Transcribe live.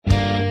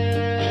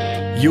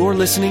You're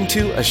listening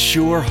to A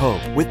Sure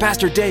Hope with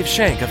Pastor Dave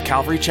Shank of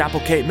Calvary Chapel,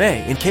 Cape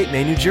May in Cape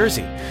May, New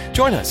Jersey.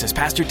 Join us as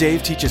Pastor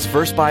Dave teaches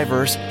verse by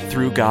verse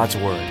through God's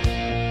Word.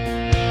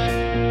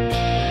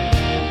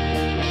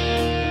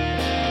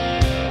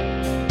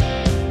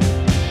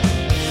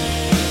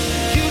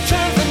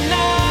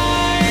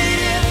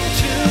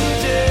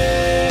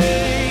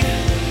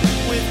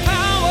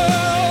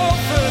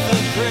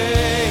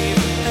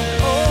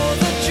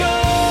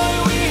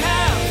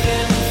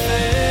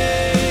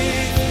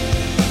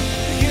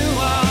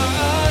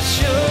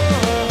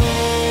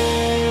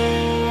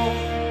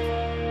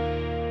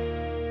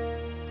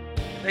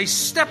 They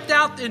stepped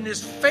out in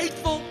this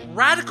faithful,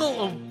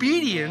 radical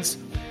obedience,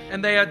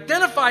 and they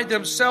identified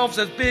themselves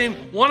as being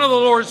one of the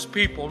Lord's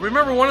people.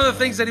 Remember, one of the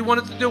things that he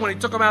wanted to do when he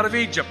took them out of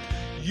Egypt: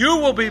 you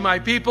will be my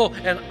people,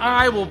 and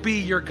I will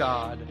be your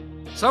God.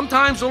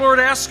 Sometimes the Lord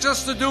asks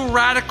us to do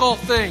radical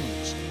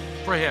things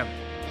for him.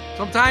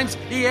 Sometimes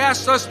he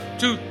asks us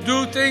to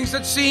do things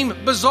that seem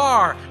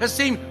bizarre, that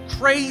seem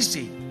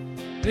crazy.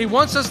 And he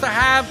wants us to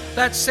have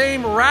that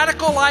same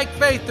radical-like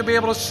faith to be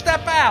able to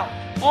step out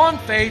on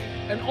faith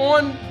and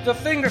on the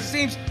thing that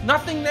seems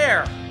nothing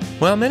there.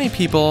 While many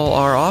people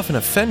are often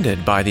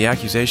offended by the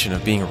accusation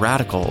of being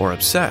radical or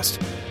obsessed,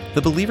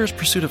 the believer's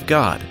pursuit of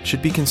God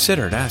should be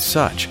considered as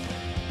such.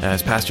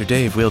 As Pastor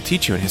Dave will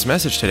teach you in his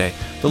message today,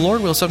 the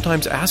Lord will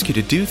sometimes ask you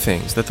to do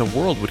things that the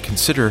world would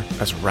consider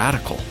as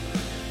radical.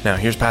 Now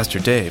here's Pastor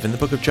Dave in the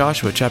book of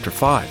Joshua chapter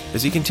 5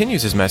 as he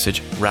continues his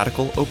message,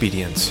 Radical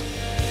Obedience.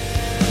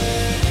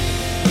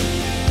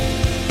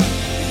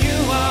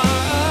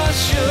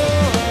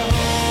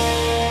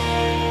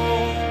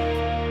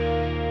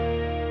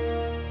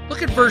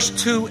 Look at verse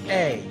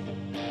 2a.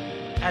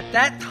 At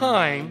that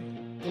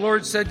time, the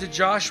Lord said to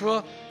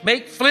Joshua,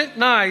 "Make flint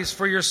knives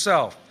for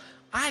yourself."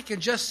 I can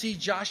just see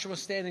Joshua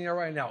standing there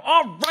right now.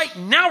 All right,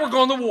 now we're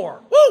going to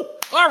war. Woo!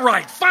 All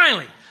right,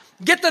 finally.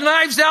 Get the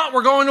knives out,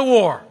 we're going to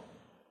war.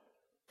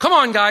 Come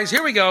on, guys,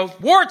 here we go.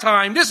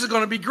 Wartime, this is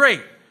going to be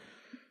great.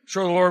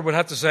 Sure, the Lord would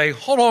have to say,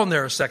 hold on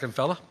there a second,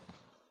 fella.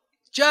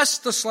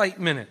 Just a slight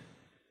minute.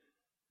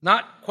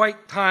 Not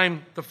quite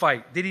time to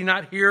fight. Did he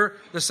not hear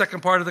the second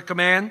part of the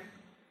command?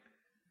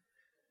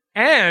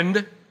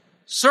 And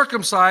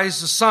circumcise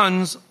the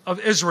sons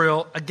of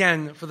Israel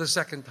again for the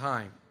second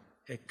time.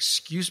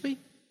 Excuse me?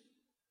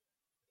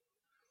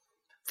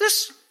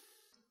 This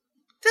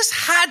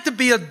had to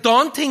be a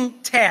daunting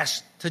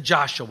task to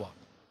Joshua.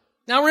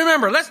 Now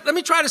remember, let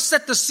me try to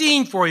set the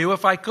scene for you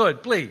if I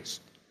could, please.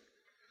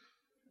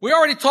 We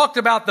already talked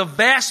about the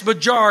vast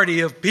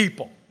majority of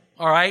people,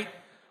 all right?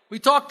 We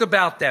talked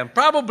about them.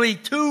 Probably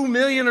 2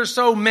 million or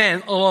so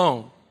men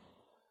alone.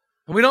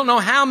 And we don't know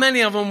how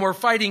many of them were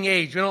fighting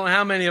age. We don't know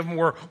how many of them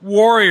were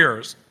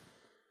warriors.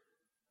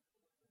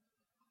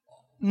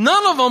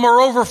 None of them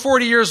are over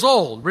 40 years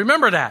old.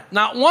 Remember that.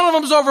 Not one of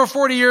them is over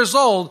 40 years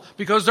old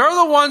because they're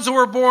the ones who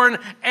were born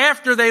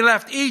after they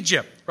left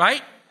Egypt,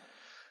 right?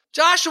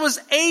 Joshua's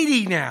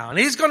 80 now, and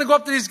he's going to go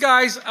up to these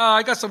guys.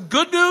 I got some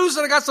good news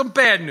and I got some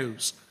bad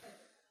news.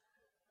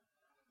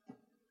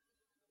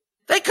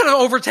 They could have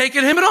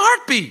overtaken him in a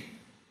heartbeat.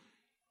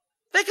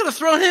 They could have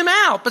thrown him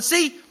out. But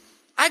see,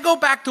 I go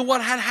back to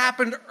what had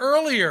happened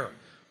earlier.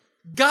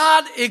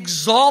 God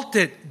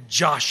exalted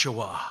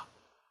Joshua.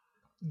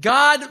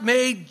 God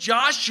made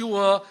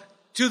Joshua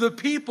to the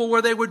people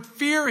where they would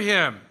fear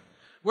him,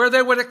 where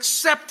they would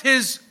accept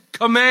his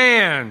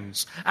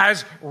commands,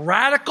 as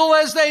radical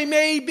as they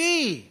may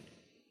be.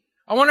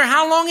 I wonder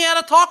how long he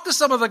had to talk to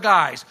some of the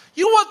guys.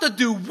 You want to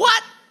do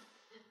what?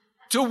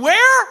 To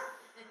where?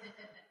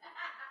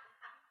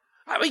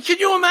 I mean, can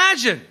you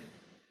imagine?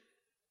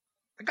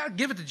 I got to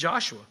give it to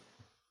Joshua.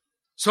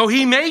 So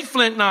he made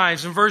flint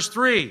knives in verse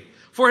 3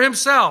 for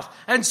himself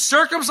and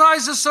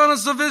circumcised the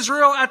sons of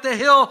Israel at the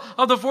hill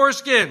of the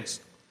foreskins,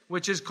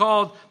 which is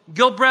called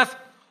Gilbreth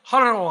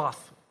Haraloth.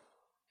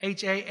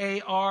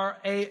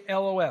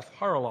 Haaraloth.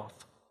 Haraloth.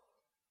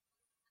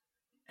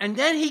 And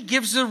then he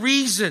gives a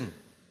reason.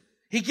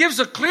 He gives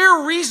a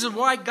clear reason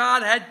why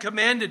God had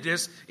commanded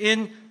this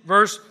in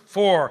verse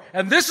 4.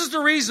 And this is the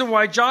reason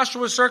why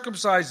Joshua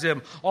circumcised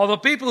them. All the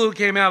people who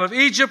came out of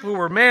Egypt, who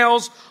were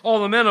males,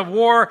 all the men of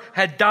war,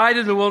 had died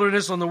in the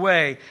wilderness on the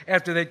way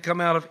after they'd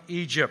come out of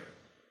Egypt.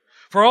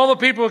 For all the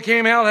people who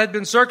came out had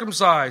been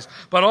circumcised,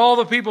 but all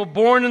the people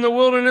born in the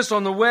wilderness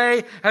on the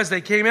way as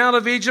they came out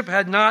of Egypt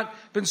had not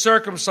been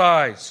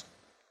circumcised.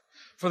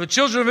 For the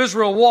children of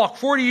Israel walked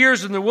 40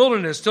 years in the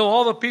wilderness till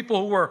all the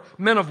people who were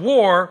men of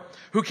war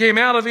who came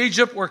out of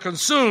Egypt were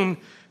consumed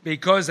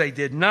because they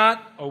did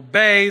not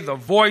obey the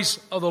voice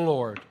of the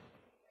Lord,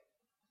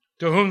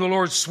 to whom the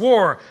Lord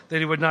swore that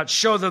he would not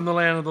show them the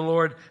land of the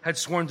Lord had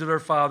sworn to their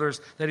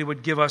fathers that he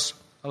would give us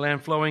a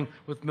land flowing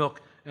with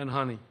milk and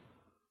honey.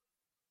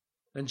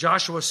 Then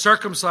Joshua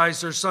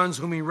circumcised their sons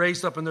whom he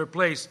raised up in their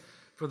place,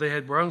 for they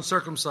were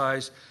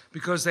uncircumcised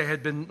because they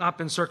had not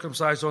been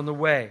circumcised on the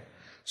way.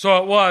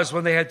 So it was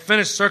when they had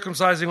finished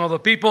circumcising all the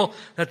people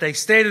that they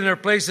stayed in their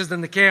places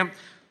in the camp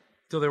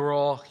till they were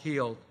all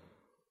healed.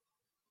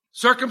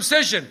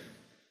 Circumcision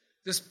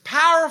This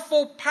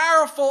powerful,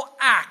 powerful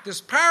act, this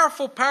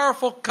powerful,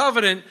 powerful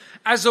covenant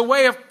as a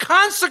way of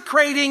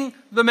consecrating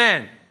the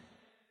men,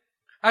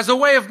 as a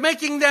way of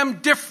making them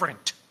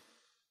different,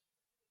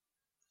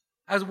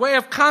 as a way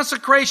of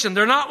consecration.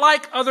 They're not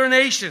like other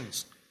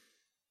nations.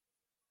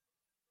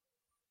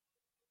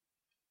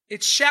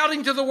 It's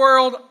shouting to the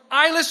world,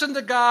 I listen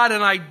to God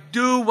and I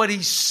do what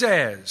He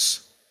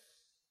says.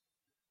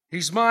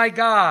 He's my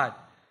God.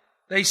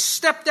 They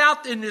stepped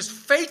out in this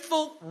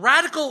faithful,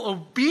 radical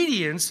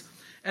obedience,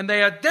 and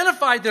they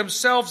identified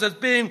themselves as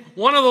being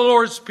one of the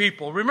Lord's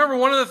people. Remember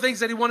one of the things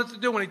that He wanted to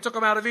do when He took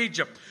them out of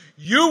Egypt.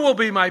 You will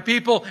be my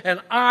people,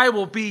 and I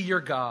will be your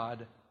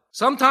God.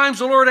 Sometimes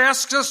the Lord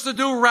asks us to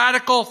do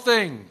radical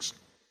things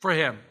for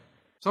Him.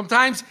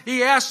 Sometimes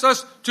He asks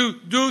us to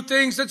do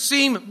things that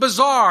seem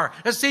bizarre,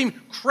 that seem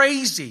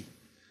crazy.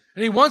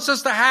 And He wants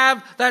us to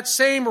have that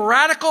same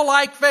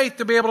radical-like faith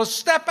to be able to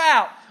step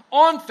out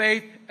on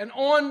faith and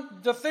on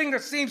the thing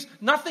that seems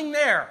nothing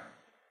there.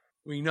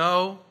 We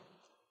know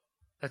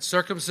that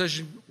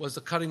circumcision was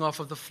the cutting off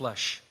of the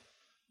flesh.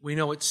 We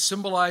know it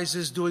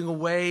symbolizes doing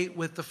away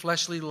with the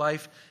fleshly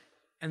life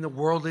and the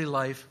worldly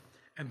life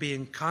and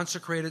being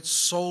consecrated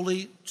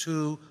solely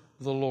to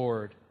the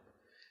Lord.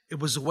 It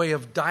was a way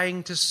of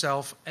dying to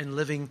self and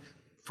living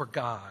for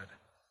God.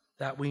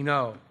 That we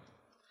know.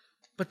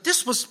 But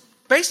this was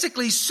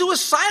basically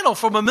suicidal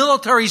from a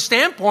military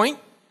standpoint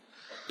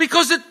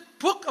because it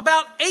took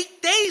about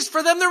 8 days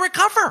for them to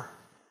recover.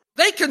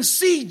 They can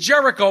see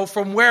Jericho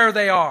from where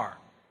they are.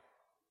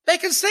 They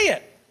can see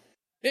it.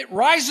 It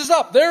rises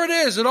up. There it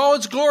is in all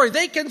its glory.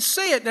 They can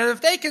see it. And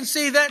if they can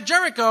see that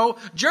Jericho,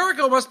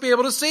 Jericho must be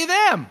able to see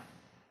them.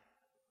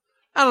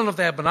 I don't know if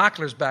they had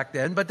binoculars back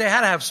then, but they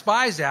had to have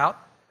spies out.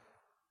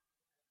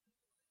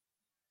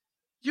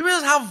 You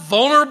realize how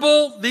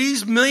vulnerable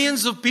these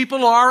millions of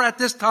people are at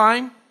this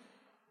time?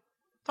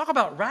 Talk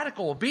about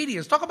radical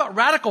obedience. Talk about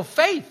radical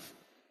faith.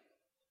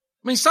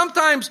 I mean,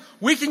 sometimes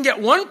we can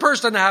get one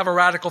person to have a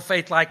radical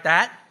faith like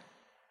that,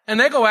 and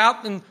they go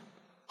out and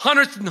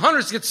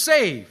hundreds get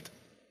saved.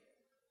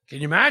 Can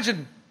you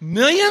imagine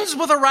millions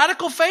with a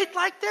radical faith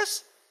like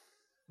this?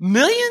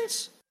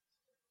 Millions?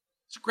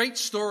 It's a great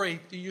story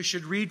that you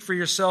should read for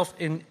yourself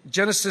in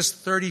Genesis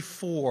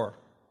 34.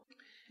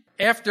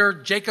 After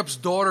Jacob's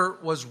daughter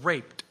was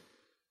raped,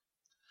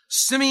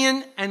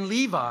 Simeon and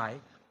Levi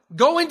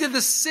go into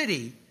the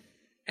city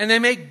and they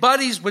make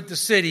buddies with the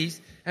cities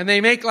and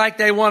they make like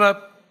they want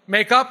to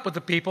make up with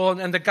the people,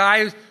 and the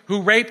guy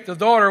who raped the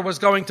daughter was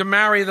going to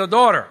marry the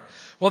daughter.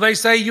 Well, they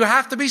say, you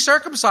have to be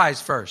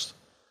circumcised first.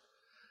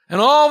 And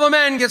all the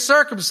men get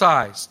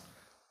circumcised.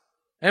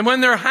 And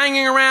when they're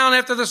hanging around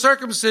after the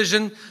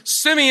circumcision,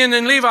 Simeon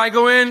and Levi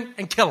go in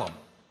and kill them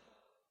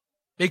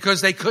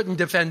because they couldn't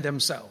defend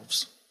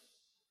themselves.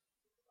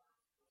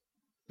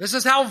 This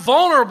is how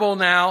vulnerable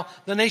now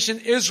the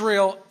nation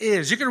Israel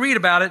is. You can read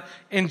about it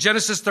in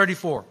Genesis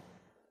 34.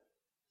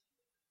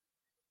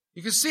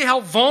 You can see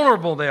how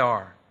vulnerable they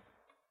are.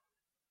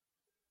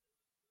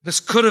 This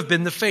could have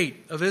been the fate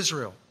of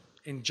Israel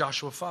in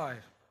Joshua 5.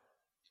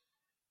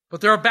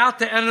 But they're about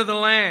to enter the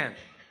land.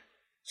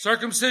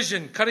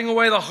 Circumcision, cutting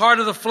away the heart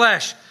of the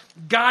flesh.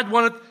 God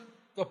wanted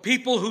the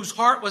people whose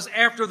heart was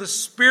after the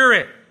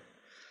Spirit.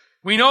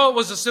 We know it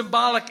was a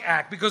symbolic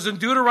act because in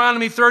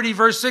Deuteronomy 30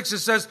 verse 6 it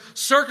says,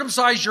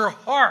 circumcise your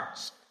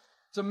hearts.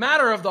 It's a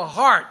matter of the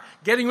heart,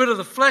 getting rid of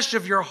the flesh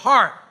of your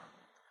heart.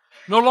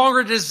 No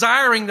longer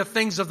desiring the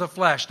things of the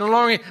flesh, no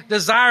longer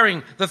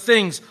desiring the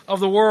things of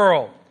the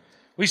world.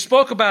 We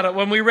spoke about it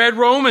when we read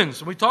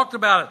Romans. We talked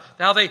about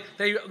it, how they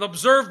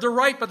observed the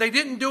rite, but they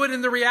didn't do it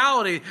in the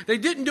reality. They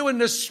didn't do it in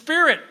the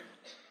spirit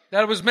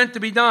that it was meant to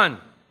be done.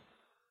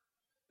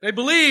 They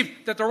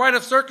believed that the rite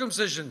of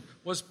circumcision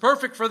was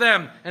perfect for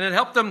them and it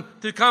helped them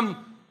to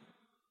come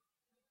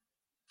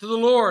to the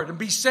Lord and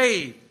be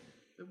saved.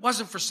 It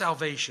wasn't for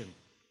salvation.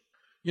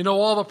 You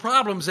know all the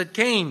problems that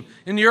came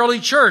in the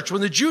early church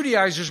when the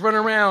Judaizers went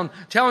around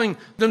telling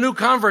the new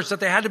converts that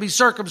they had to be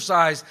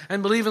circumcised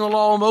and believe in the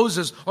law of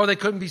Moses or they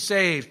couldn't be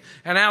saved.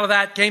 And out of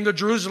that came the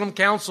Jerusalem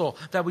Council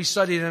that we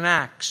studied in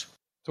Acts.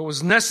 So it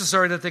was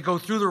necessary that they go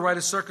through the rite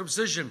of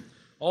circumcision.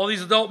 All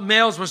these adult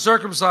males were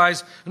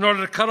circumcised in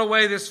order to cut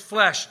away this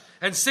flesh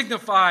and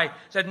signify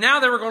that now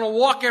they were going to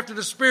walk after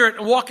the Spirit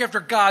and walk after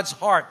God's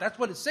heart. That's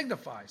what it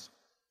signifies.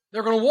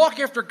 They're going to walk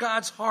after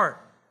God's heart.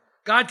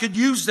 God could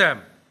use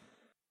them.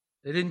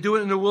 They didn't do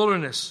it in the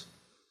wilderness.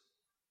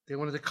 They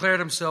want to declare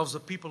themselves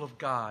the people of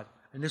God.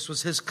 And this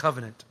was His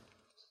covenant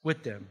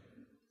with them.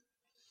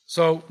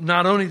 So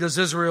not only does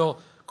Israel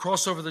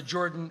cross over the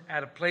Jordan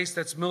at a place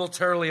that's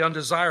militarily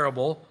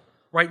undesirable,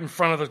 right in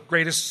front of the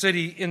greatest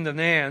city in the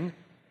land,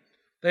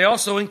 they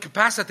also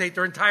incapacitate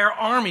their entire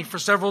army for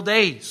several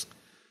days.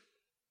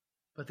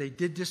 But they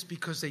did this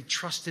because they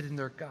trusted in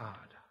their God.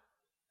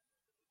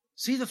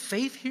 See the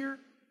faith here?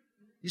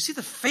 You see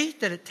the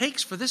faith that it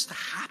takes for this to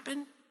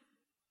happen?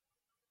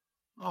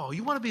 Oh,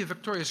 you want to be a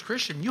victorious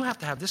Christian, you have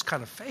to have this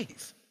kind of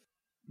faith.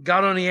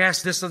 God only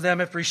asked this of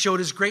them after He showed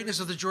His greatness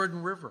of the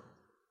Jordan River.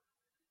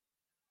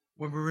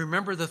 when we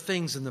remember the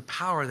things and the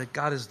power that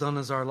God has done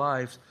in our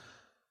lives,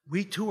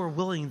 we too are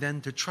willing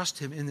then to trust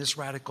Him in this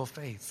radical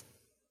faith.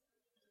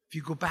 If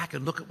you go back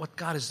and look at what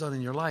God has done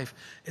in your life,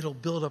 it'll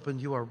build up in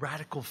you a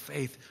radical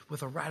faith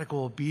with a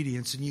radical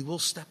obedience, and you will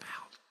step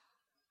out.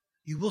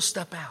 You will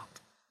step out.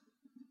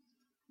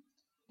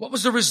 What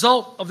was the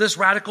result of this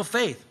radical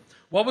faith?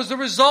 What was the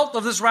result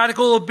of this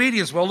radical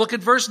obedience? Well, look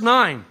at verse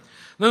 9.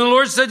 Then the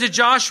Lord said to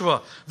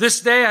Joshua, "This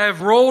day I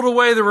have rolled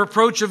away the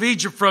reproach of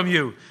Egypt from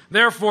you.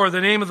 Therefore, the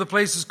name of the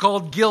place is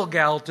called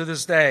Gilgal to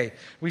this day."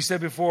 We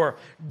said before,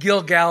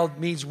 Gilgal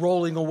means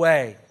rolling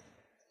away.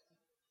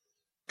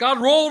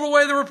 God rolled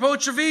away the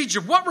reproach of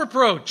Egypt. What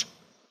reproach?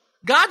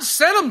 God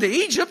sent them to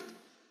Egypt.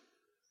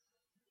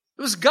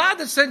 It was God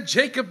that sent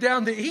Jacob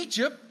down to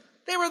Egypt.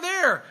 They were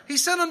there. He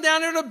sent them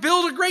down there to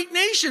build a great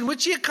nation,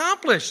 which He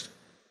accomplished.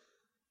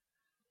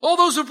 All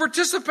those who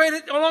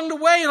participated along the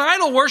way in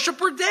idol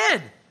worship were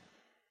dead.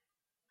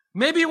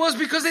 Maybe it was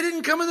because they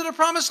didn't come into the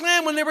promised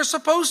land when they were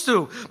supposed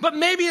to. But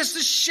maybe it's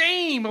the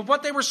shame of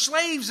what they were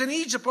slaves in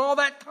Egypt all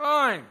that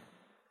time.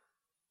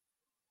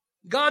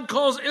 God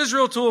calls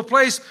Israel to a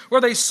place where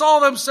they saw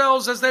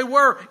themselves as they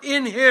were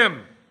in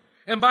Him.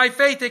 And by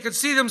faith, they could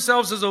see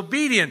themselves as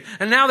obedient.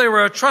 And now they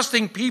were a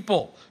trusting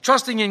people,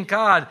 trusting in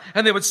God.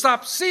 And they would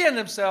stop seeing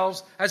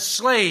themselves as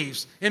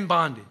slaves in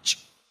bondage.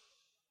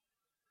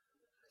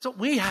 That's what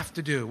we have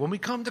to do when we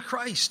come to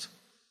Christ.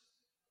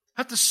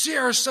 We have to see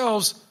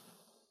ourselves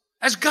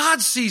as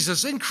God sees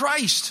us in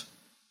Christ.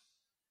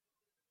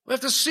 We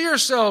have to see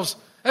ourselves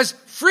as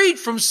freed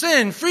from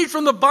sin, freed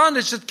from the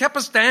bondage that kept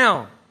us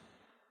down.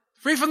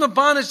 Free from the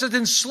bondage that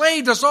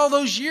enslaved us all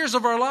those years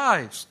of our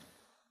lives.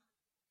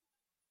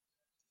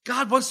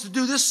 God wants to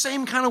do this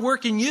same kind of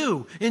work in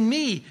you, in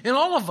me, in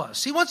all of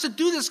us. He wants to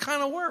do this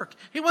kind of work.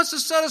 He wants to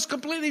set us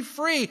completely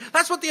free.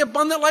 That's what the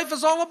abundant life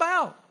is all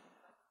about.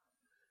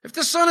 If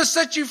the Son has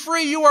set you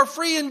free, you are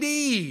free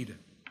indeed.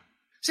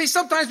 See,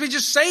 sometimes we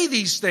just say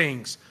these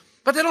things,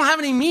 but they don't have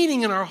any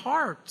meaning in our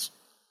hearts.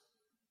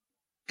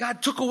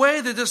 God took away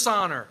the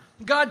dishonor.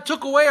 God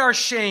took away our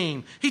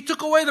shame. He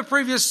took away the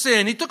previous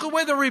sin. He took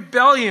away the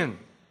rebellion.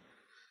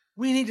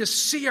 We need to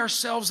see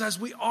ourselves as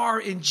we are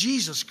in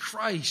Jesus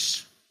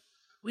Christ.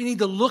 We need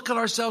to look at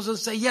ourselves and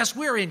say, yes,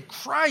 we're in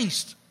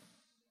Christ.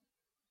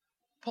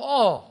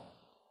 Paul,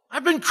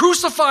 I've been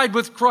crucified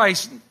with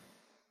Christ.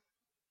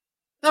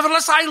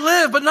 Nevertheless, I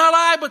live, but not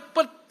I,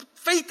 but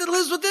faith that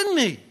lives within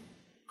me.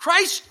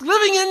 Christ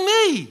living in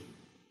me.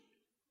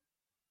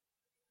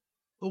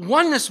 The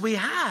oneness we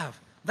have,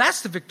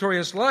 that's the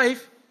victorious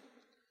life.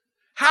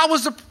 How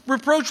was the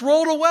reproach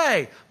rolled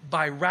away?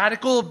 By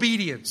radical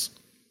obedience.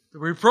 The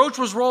reproach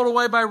was rolled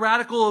away by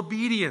radical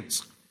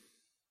obedience.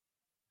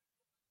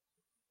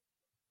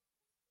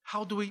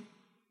 How do we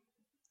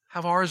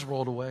have ours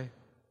rolled away?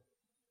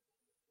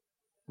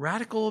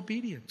 Radical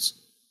obedience.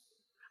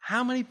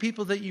 How many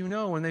people that you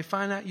know, when they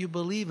find out you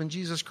believe in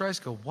Jesus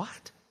Christ, go,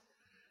 what?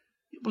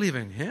 You believe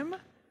in Him? You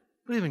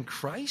believe in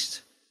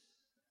Christ?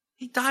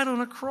 He died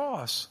on a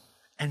cross.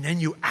 And then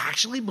you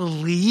actually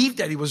believe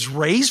that He was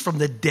raised from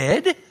the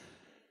dead?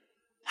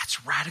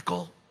 That's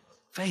radical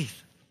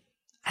faith.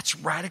 That's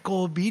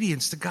radical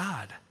obedience to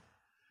God.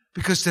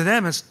 Because to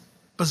them it's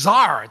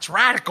bizarre. It's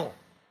radical.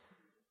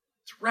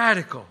 It's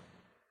radical.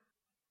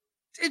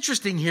 It's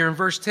interesting here in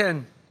verse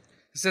 10.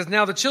 It says,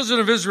 "Now the children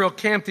of Israel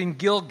camped in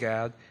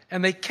Gilgal,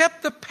 and they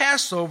kept the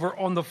Passover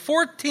on the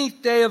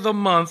 14th day of the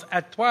month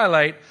at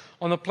twilight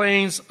on the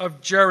plains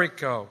of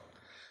Jericho."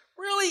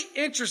 Really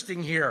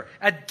interesting here.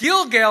 At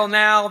Gilgal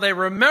now, they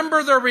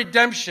remember their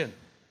redemption.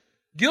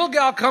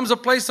 Gilgal comes a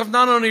place of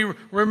not only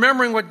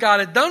remembering what God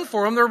had done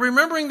for them, they're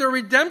remembering their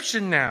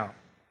redemption now.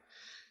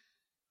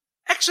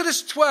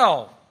 Exodus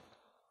 12.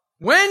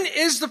 When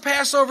is the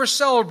Passover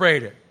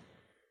celebrated?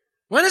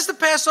 When is the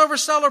Passover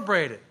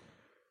celebrated?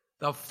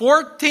 The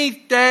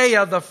 14th day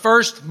of the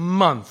first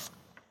month.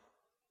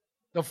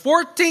 The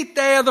 14th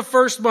day of the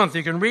first month.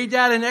 You can read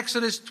that in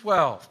Exodus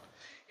 12.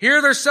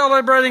 Here they're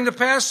celebrating the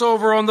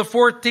Passover on the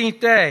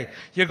 14th day.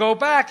 You go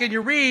back and you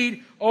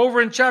read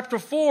over in chapter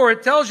 4,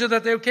 it tells you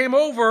that they came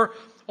over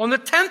on the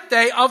 10th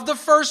day of the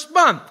first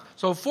month.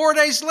 So 4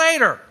 days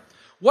later.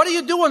 What do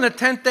you do on the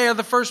 10th day of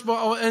the first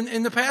month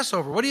in the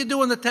Passover? What do you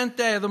do on the 10th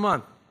day of the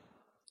month?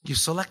 You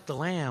select the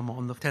lamb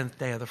on the 10th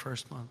day of the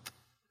first month.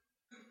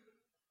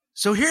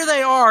 So here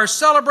they are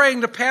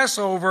celebrating the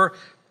Passover,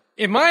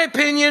 in my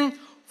opinion,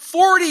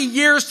 40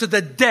 years to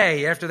the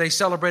day after they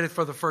celebrated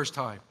for the first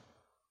time.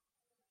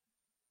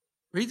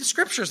 Read the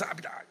scriptures.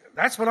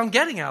 That's what I'm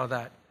getting out of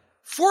that.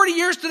 40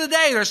 years to the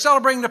day they're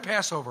celebrating the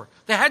Passover.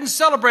 They hadn't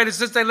celebrated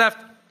since they left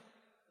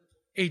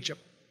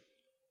Egypt.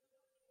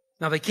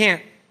 Now they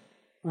can't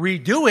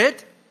redo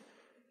it,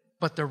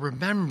 but they're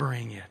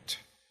remembering it.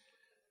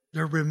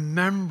 They're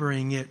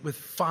remembering it with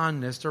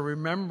fondness. They're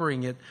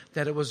remembering it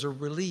that it was a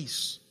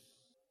release.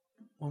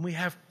 When we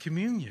have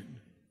communion,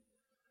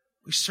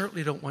 we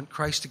certainly don't want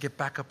Christ to get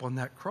back up on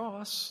that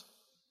cross.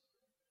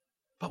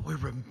 But we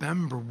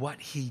remember what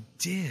He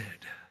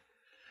did.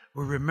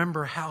 We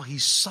remember how He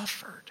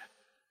suffered.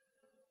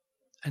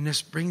 And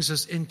this brings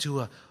us into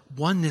a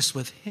oneness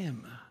with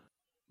Him.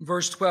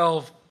 Verse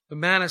 12, the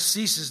manna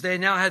ceases. They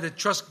now had to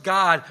trust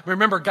God.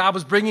 Remember, God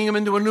was bringing them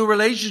into a new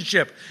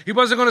relationship. He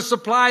wasn't going to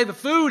supply the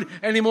food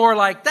anymore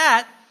like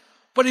that,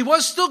 but He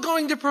was still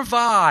going to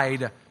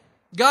provide.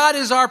 God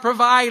is our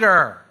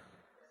provider.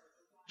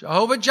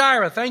 Jehovah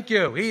Jireh, thank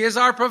you. He is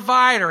our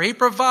provider. He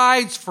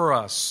provides for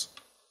us.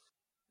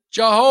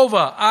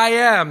 Jehovah, I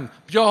am.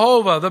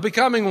 Jehovah, the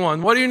becoming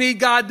one. What do you need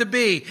God to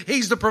be?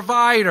 He's the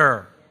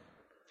provider.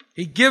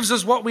 He gives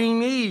us what we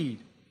need.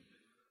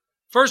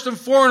 First and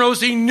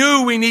foremost, He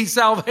knew we need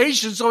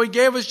salvation, so He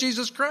gave us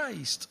Jesus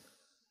Christ.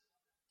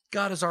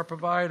 God is our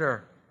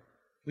provider.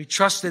 We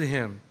trusted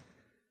Him.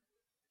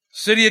 The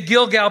city of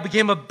Gilgal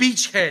became a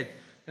beachhead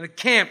and a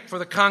camp for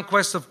the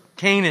conquest of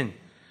Canaan.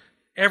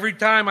 Every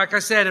time, like I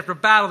said, after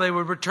battle, they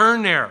would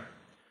return there.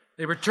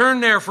 They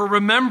returned there for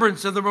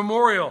remembrance of the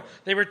memorial.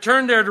 They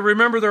returned there to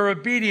remember their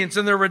obedience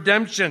and their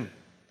redemption.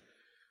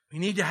 We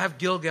need to have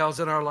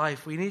Gilgals in our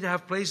life. We need to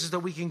have places that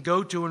we can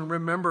go to and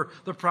remember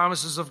the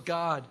promises of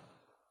God.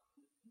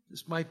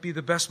 This might be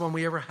the best one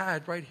we ever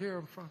had right here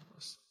in front of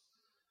us.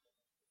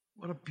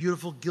 What a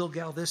beautiful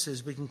Gilgal this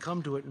is. We can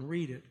come to it and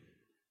read it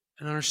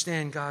and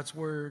understand God's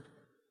word.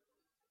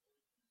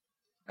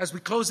 As we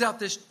close out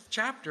this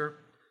chapter,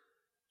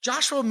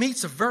 Joshua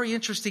meets a very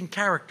interesting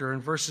character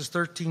in verses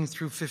 13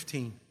 through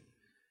 15.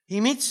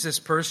 He meets this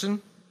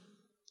person.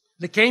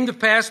 It came to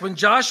pass when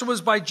Joshua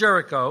was by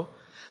Jericho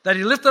that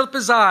he lifted up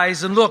his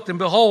eyes and looked, and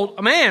behold,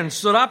 a man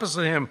stood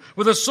opposite him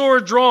with a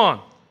sword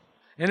drawn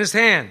in his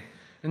hand.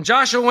 And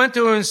Joshua went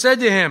to him and said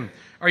to him,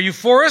 "Are you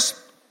for us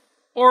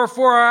or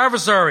for our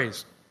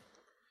adversaries?"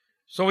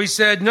 So he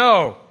said,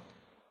 "No,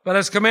 but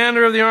as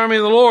commander of the army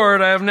of the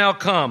Lord, I have now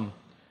come."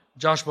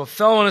 Joshua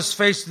fell on his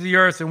face to the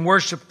earth and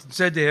worshipped and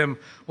said to him,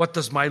 "What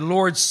does my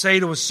Lord say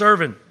to his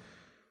servant?"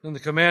 Then the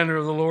commander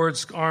of the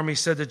Lord's army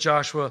said to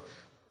Joshua,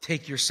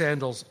 "Take your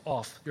sandals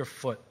off your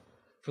foot,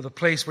 for the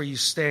place where you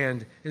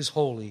stand is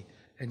holy."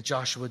 And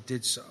Joshua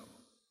did so.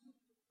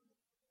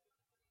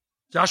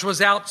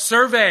 Joshua's out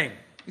surveying.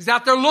 He's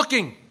out there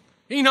looking.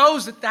 He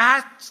knows that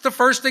that's the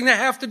first thing they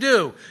have to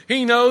do.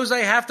 He knows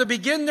they have to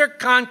begin their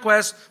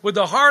conquest with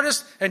the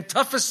hardest and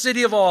toughest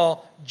city of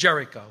all,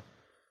 Jericho.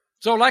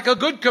 So like a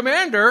good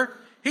commander,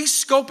 he's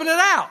scoping it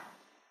out.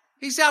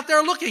 He's out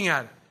there looking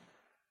at it,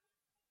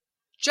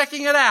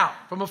 checking it out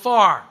from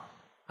afar.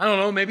 I don't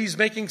know, maybe he's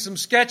making some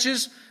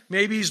sketches.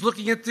 Maybe he's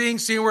looking at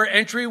things, seeing where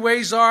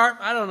entryways are.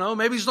 I don't know.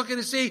 Maybe he's looking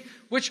to see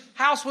which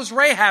house was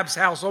Rahab's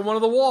house on one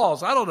of the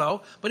walls. I don't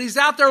know. But he's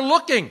out there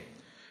looking.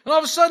 And all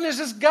of a sudden, there's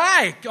this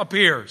guy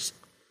appears.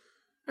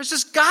 And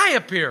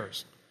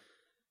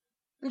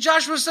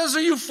Joshua says,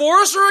 "Are you for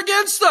us or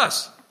against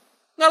us?"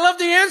 And I love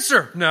the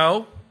answer.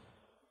 No.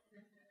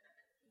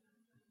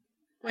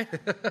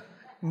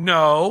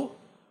 No.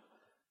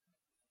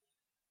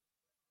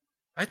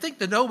 I think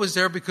the no was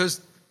there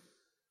because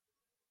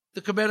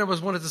the commander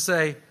wanted to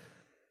say,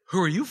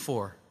 "Who are you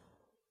for?"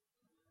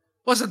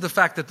 It wasn't the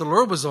fact that the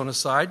Lord was on his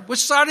side. Which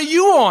side are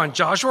you on,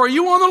 Joshua? Are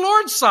you on the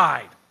Lord's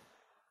side?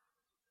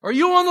 Are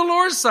you on the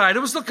Lord's side? It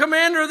was the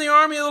commander of the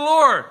army of the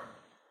Lord.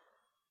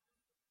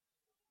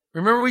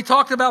 Remember we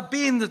talked about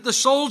being the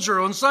soldier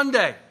on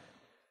Sunday.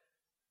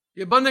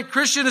 The abundant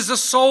Christian is a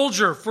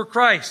soldier for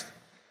Christ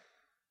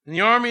in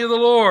the army of the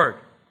Lord.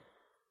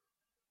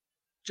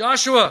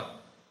 Joshua,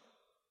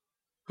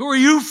 who are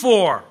you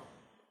for?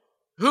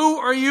 Who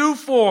are you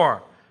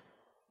for?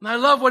 And I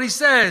love what he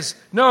says.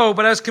 "No,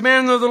 but as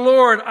commander of the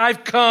Lord,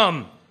 I've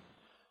come."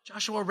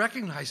 Joshua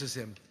recognizes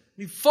him.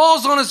 He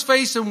falls on his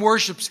face and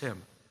worships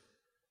him.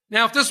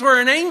 Now, if this were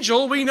an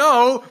angel, we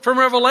know from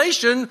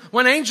Revelation,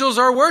 when angels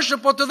are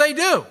worshiped, what do?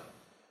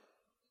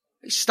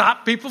 They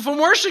stop people from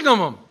worshiping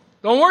them.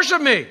 "Don't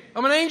worship me.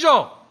 I'm an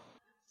angel."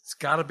 It's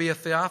got to be a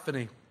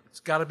theophany. It's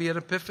got to be an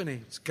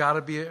epiphany. It's got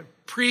to be a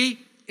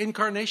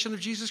pre-incarnation of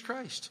Jesus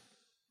Christ.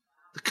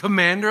 The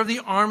commander of the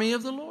army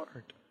of the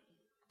Lord.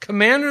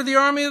 Commander of the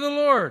army of the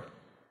Lord.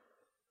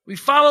 We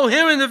follow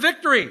him in the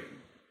victory.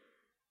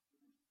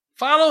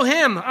 Follow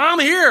him. I'm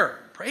here.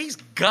 Praise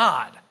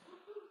God.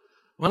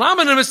 When I'm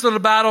in the midst of the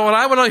battle and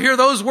I want to hear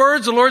those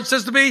words, the Lord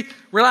says to me,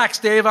 "Relax,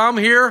 Dave, I'm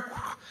here."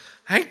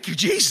 Thank you,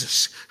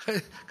 Jesus.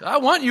 I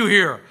want you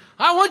here.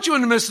 I want you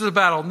in the midst of the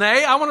battle.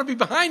 Nay, I want to be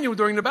behind you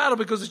during the battle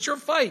because it's your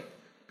fight.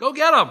 Go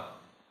get them.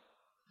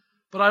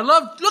 But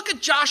look at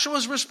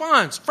Joshua's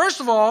response. First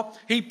of all,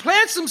 he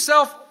plants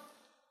himself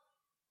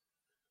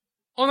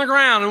on the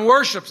ground and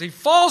worships. He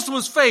falls to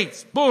his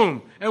face,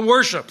 boom, and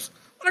worships.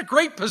 What a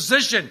great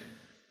position.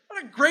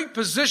 What a great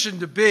position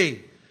to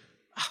be.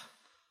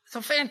 It's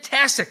a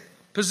fantastic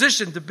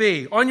position to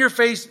be, on your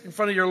face in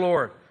front of your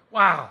Lord.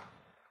 Wow.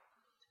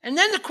 And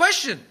then the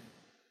question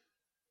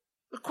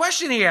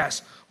he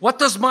asks, "What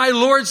does my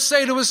Lord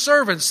say to his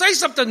servant?" Say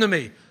something to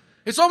me.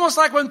 It's almost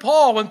like when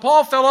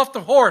Paul fell off the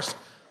horse,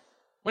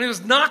 when he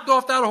was knocked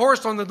off that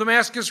horse on the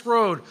Damascus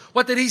road.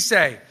 What did he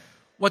say?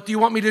 "What do you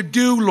want me to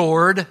do,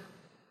 Lord?"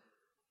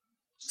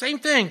 Same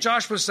thing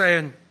Joshua's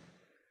saying.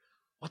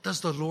 What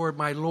does the Lord,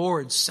 my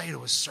Lord, say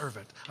to his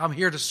servant? I'm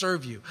here to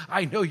serve you.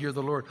 I know you're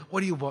the Lord. What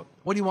do you want?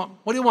 What do you want?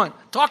 What do you want?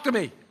 Talk to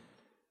me.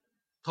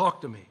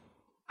 Talk to me.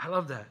 I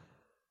love that.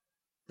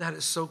 That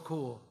is so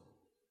cool.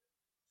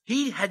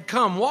 He had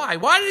come. Why?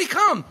 Why did he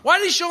come? Why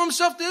did he show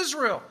himself to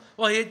Israel?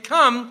 Well, he had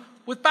come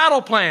with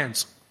battle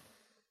plans.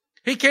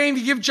 He came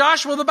to give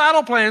Joshua the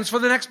battle plans for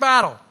the next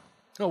battle.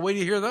 Oh, wait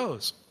till you hear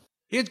those.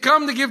 He had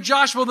come to give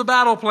Joshua the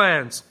battle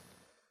plans.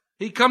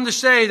 He'd come to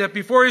say that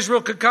before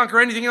Israel could conquer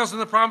anything else in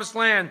the promised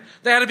land,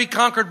 they had to be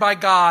conquered by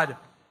God.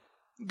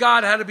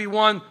 God had to be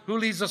one who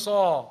leads us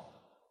all.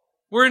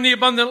 We're in the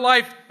abundant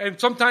life, and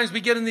sometimes we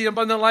get in the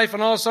abundant life,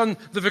 and all of a sudden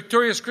the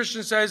victorious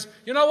Christian says,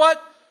 you know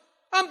what?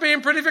 I'm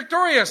being pretty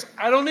victorious.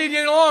 I don't need you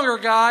any longer,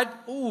 God.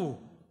 Ooh,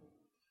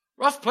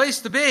 rough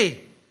place to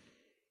be.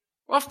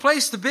 Rough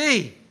place to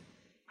be.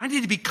 I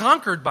need to be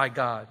conquered by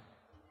God.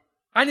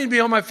 I need to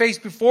be on my face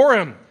before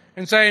him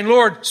and saying,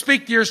 Lord,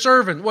 speak to your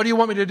servant. What do you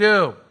want me to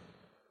do?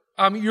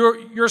 I'm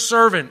your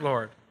servant,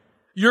 Lord.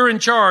 You're in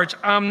charge.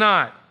 I'm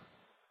not.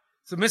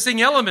 It's a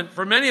missing element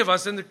for many of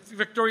us in the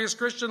victorious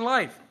Christian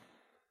life.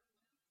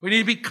 We need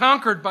to be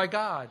conquered by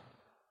God.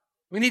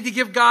 We need to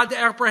give God the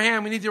upper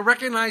hand. We need to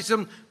recognize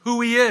him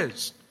who he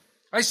is.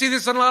 I see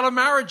this in a lot of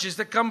marriages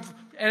that come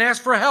and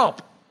ask for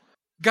help.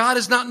 God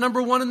is not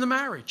number one in the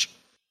marriage.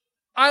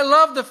 I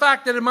love the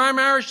fact that in my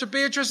marriage to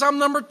Beatrice, I'm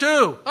number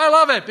two. I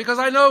love it because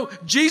I know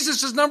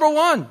Jesus is number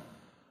one.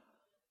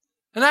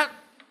 And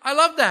I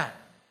love that.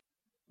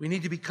 We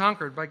need to be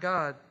conquered by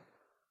God.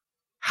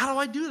 How do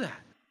I do that?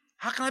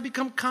 How can I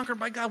become conquered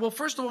by God? Well,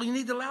 first of all, you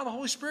need to allow the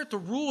Holy Spirit to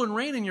rule and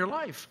reign in your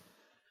life.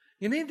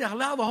 You need to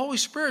allow the Holy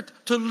Spirit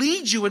to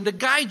lead you and to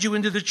guide you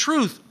into the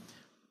truth,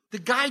 to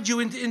guide you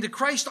into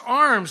Christ's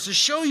arms, to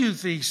show you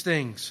these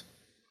things.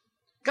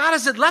 God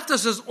hasn't left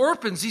us as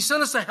orphans. He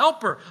sent us a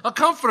helper, a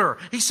comforter.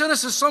 He sent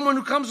us as someone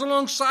who comes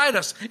alongside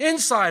us,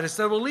 inside us,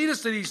 that will lead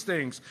us to these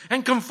things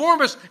and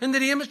conform us into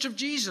the image of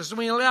Jesus. And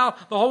we allow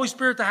the Holy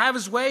Spirit to have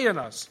his way in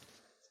us.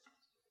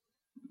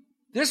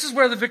 This is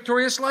where the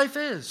victorious life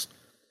is.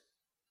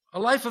 A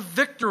life of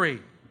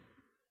victory.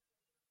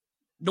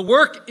 The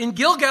work in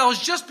Gilgal has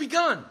just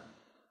begun.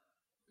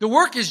 The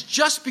work has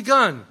just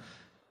begun.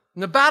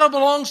 And the battle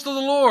belongs to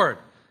the Lord.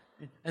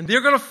 And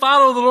they're going to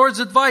follow the Lord's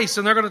advice,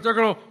 and they're going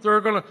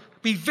to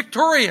be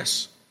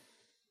victorious.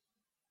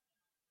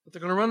 But they're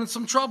going to run into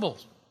some trouble.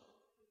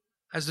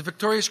 As the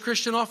victorious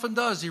Christian often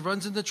does, he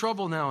runs into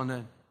trouble now and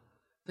then.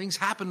 Things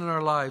happen in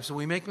our lives, and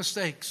we make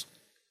mistakes.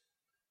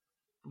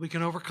 But we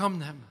can overcome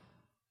them.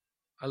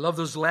 I love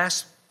those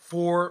last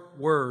 4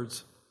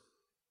 words.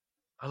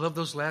 I love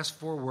those last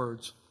 4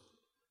 words.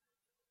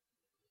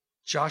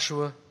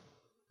 Joshua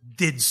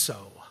did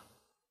so.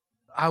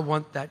 I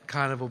want that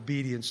kind of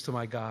obedience to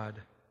my God.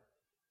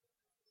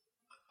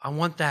 I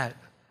want that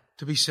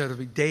to be said of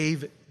me.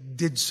 Dave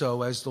did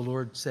so as the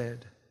Lord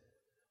said.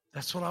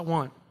 That's what I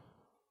want.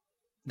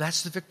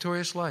 That's the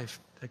victorious life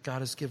that God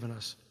has given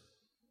us.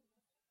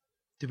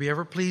 To be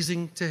ever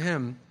pleasing to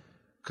him,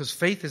 because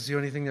faith is the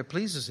only thing that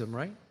pleases him,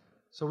 right?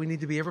 So we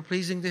need to be ever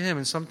pleasing to him.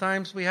 And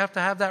sometimes we have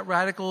to have that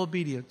radical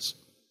obedience.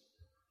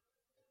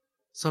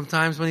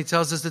 Sometimes when he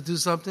tells us to do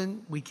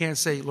something, we can't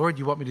say, Lord,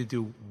 you want me to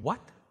do what?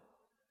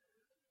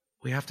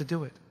 We have to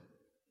do it.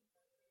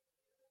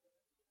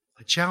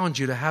 I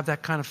challenge you to have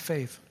that kind of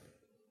faith.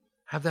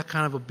 Have that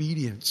kind of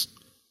obedience.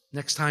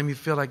 Next time you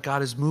feel like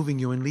God is moving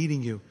you and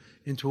leading you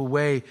into a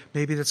way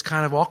maybe that's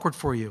kind of awkward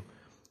for you,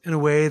 in a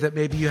way that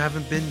maybe you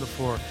haven't been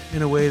before,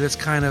 in a way that's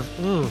kind of,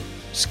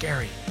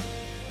 scary.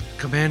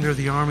 The commander of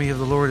the army of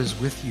the Lord is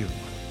with you.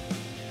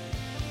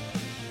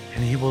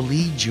 And he will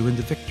lead you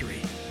into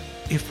victory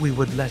if we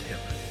would let him.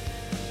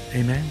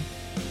 Amen.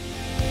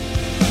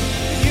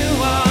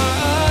 You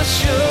are a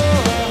sure.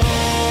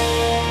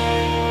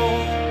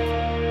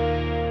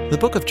 The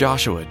book of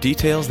Joshua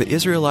details the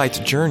Israelites'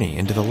 journey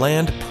into the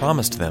land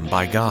promised them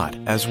by God,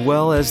 as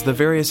well as the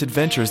various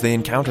adventures they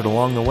encountered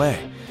along the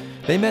way.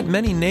 They met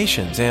many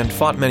nations and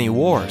fought many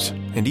wars,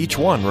 and each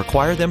one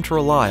required them to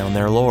rely on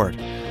their Lord.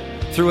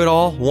 Through it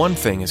all, one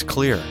thing is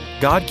clear: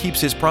 God keeps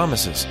his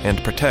promises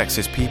and protects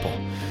his people.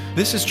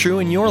 This is true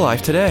in your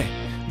life today.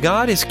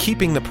 God is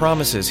keeping the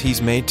promises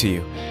he's made to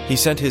you. He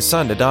sent his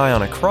Son to die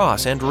on a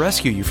cross and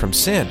rescue you from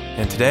sin,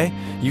 and today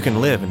you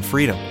can live in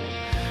freedom.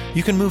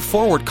 You can move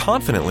forward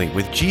confidently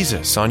with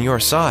Jesus on your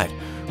side,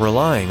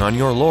 relying on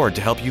your Lord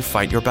to help you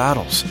fight your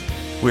battles.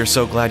 We're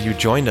so glad you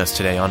joined us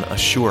today on A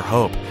Sure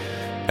Hope.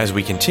 As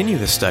we continue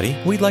this study,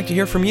 we'd like to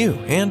hear from you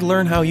and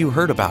learn how you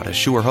heard about A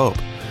Sure Hope.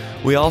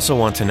 We also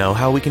want to know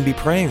how we can be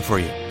praying for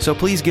you, so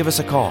please give us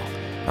a call.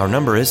 Our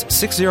number is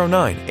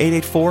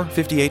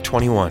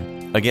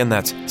 609-884-5821. Again,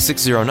 that's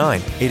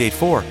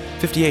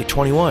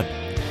 609-884-5821.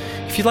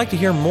 If you'd like to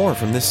hear more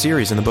from this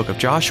series in the book of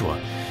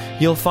Joshua,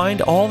 you'll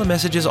find all the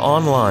messages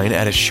online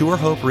at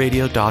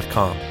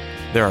ASureHopeRadio.com.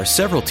 There are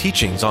several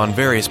teachings on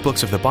various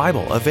books of the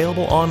Bible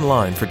available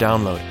online for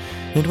download,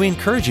 and we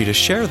encourage you to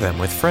share them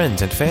with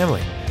friends and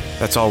family.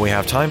 That's all we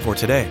have time for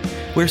today.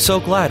 We're so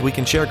glad we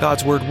can share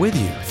God's Word with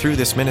you through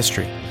this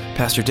ministry.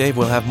 Pastor Dave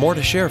will have more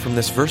to share from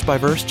this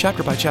verse-by-verse,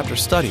 chapter-by-chapter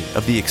study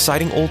of the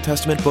exciting Old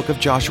Testament book of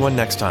Joshua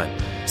next time.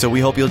 So we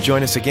hope you'll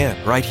join us again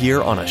right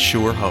here on A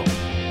Sure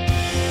Hope.